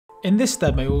In this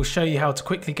demo, we will show you how to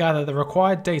quickly gather the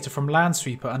required data from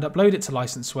Lansweeper and upload it to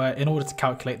Lansweeper in order to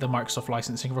calculate the Microsoft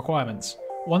licensing requirements.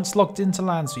 Once logged into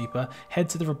Lansweeper, head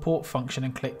to the report function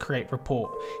and click Create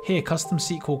Report. Here, custom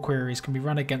SQL queries can be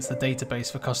run against the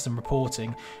database for custom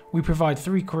reporting. We provide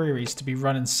 3 queries to be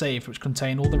run and saved which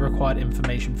contain all the required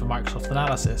information for Microsoft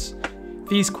Analysis.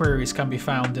 These queries can be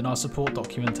found in our support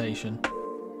documentation.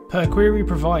 Per query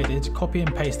provided, copy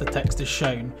and paste the text as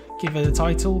shown, give it a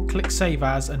title, click Save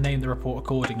As and name the report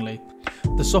accordingly.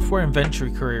 The software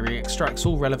inventory query extracts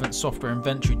all relevant software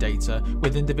inventory data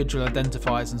with individual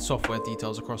identifiers and software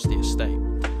details across the estate.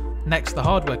 Next, the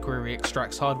hardware query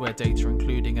extracts hardware data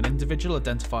including an individual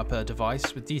identifier per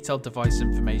device with detailed device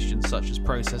information such as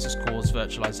processors, cores,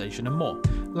 virtualization and more.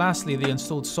 Lastly, the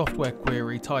installed software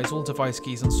query ties all device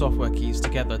keys and software keys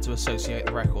together to associate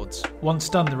the records. Once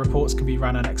done, the reports can be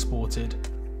ran and exported.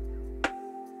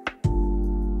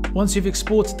 Once you've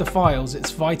exported the files, it's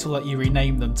vital that you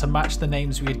rename them to match the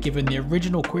names we had given the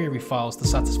original query files to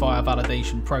satisfy our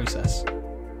validation process.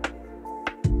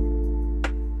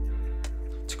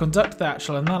 To conduct the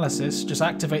actual analysis, just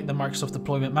activate the Microsoft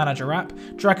Deployment Manager app,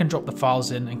 drag and drop the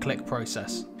files in and click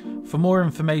Process. For more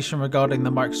information regarding the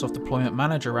Microsoft Deployment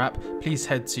Manager app, please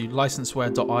head to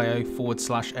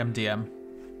licenceware.io/MDM.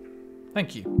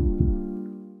 Thank you.